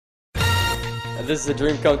This is a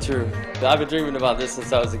dream come true. I've been dreaming about this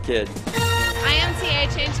since I was a kid.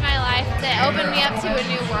 IMTA changed my life. It opened me up to a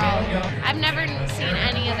new world. I've never seen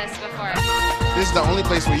any of this before. This is the only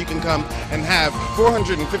place where you can come and have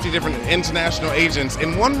 450 different international agents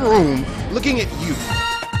in one room looking at you.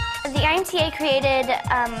 The IMTA created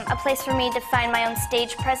a place for me to find my own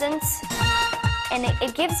stage presence, and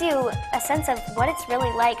it gives you a sense of what it's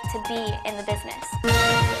really like to be in the business.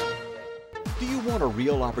 Do you want a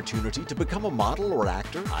real opportunity to become a model or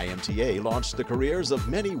actor? IMTA launched the careers of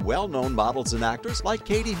many well-known models and actors like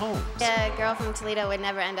Katy Holmes. A girl from Toledo would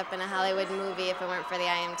never end up in a Hollywood movie if it weren't for the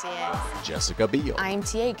IMTA. Jessica Biel.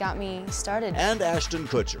 IMTA got me started. And Ashton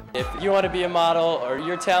Kutcher. If you want to be a model or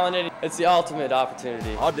you're talented, it's the ultimate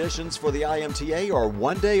opportunity. Auditions for the IMTA are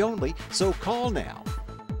one day only, so call now.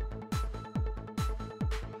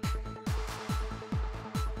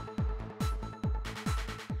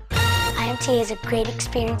 IMTA is a great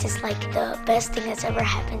experience. It's like the best thing that's ever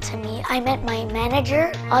happened to me. I met my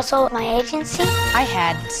manager, also my agency. I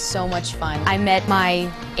had so much fun. I met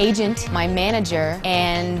my agent, my manager,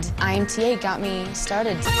 and IMTA got me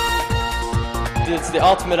started. It's the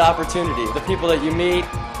ultimate opportunity. The people that you meet,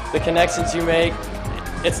 the connections you make,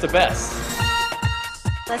 it's the best.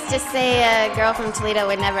 Let's just say a girl from Toledo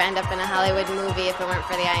would never end up in a Hollywood movie if it weren't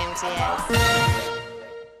for the IMTA.